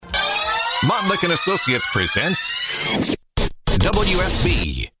Montlick and Associates presents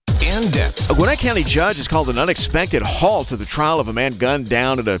WSB In Depth. A Gwinnett County judge has called an unexpected halt to the trial of a man gunned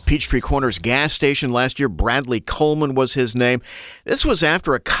down at a Peachtree Corners gas station last year. Bradley Coleman was his name. This was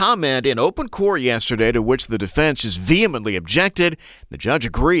after a comment in open court yesterday to which the defense just vehemently objected. The judge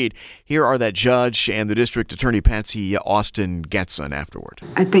agreed. Here are that judge and the district attorney, Patsy, Austin-Gatson, afterward.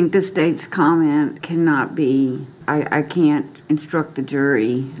 I think the state's comment cannot be, I can't instruct the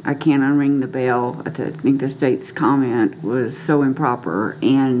jury. I can't unring the bell. I think the state's comment was so improper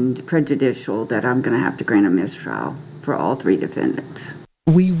and prejudicial that I'm going to have to grant a mistrial for all three defendants.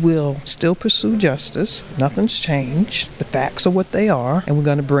 We will still pursue justice. Nothing's changed. The facts are what they are, and we're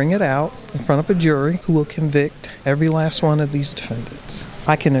going to bring it out in front of a jury who will convict every last one of these defendants.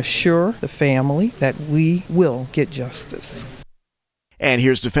 I can assure the family that we will get justice. And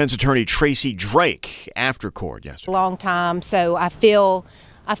here's defense attorney Tracey after court yesterday. Long time, so I feel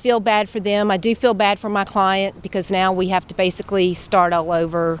bad for them. I do feel bad for my client because now we have to basically start all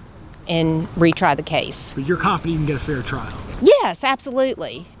over and retry the case. But you're confident you can get a fair trial? Yes,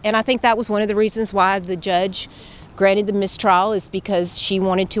 absolutely. And I think that was one of the reasons why the judge granted the mistrial, is because she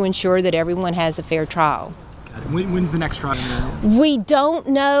wanted to ensure that everyone has a fair trial. Got it. When's the next trial? We don't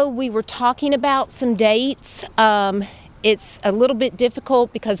know. We were talking about some dates. It's a little bit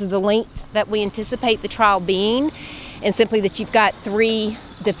difficult because of the length that we anticipate the trial being, and simply that you've got three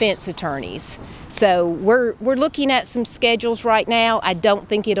defense attorneys. So we're looking at some schedules right now. I don't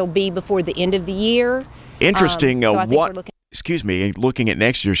think it'll be before the end of the year. Interesting. Looking at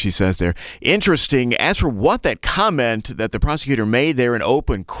next year, she says there. Interesting. As for what that comment that the prosecutor made there in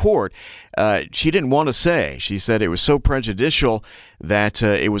open court, she didn't want to say. She said it was so prejudicial that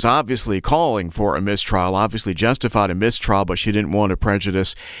it was obviously calling for a mistrial, obviously justified a mistrial, but she didn't want to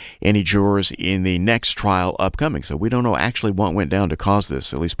prejudice any jurors in the next trial upcoming. So we don't know actually what went down to cause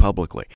this, at least publicly.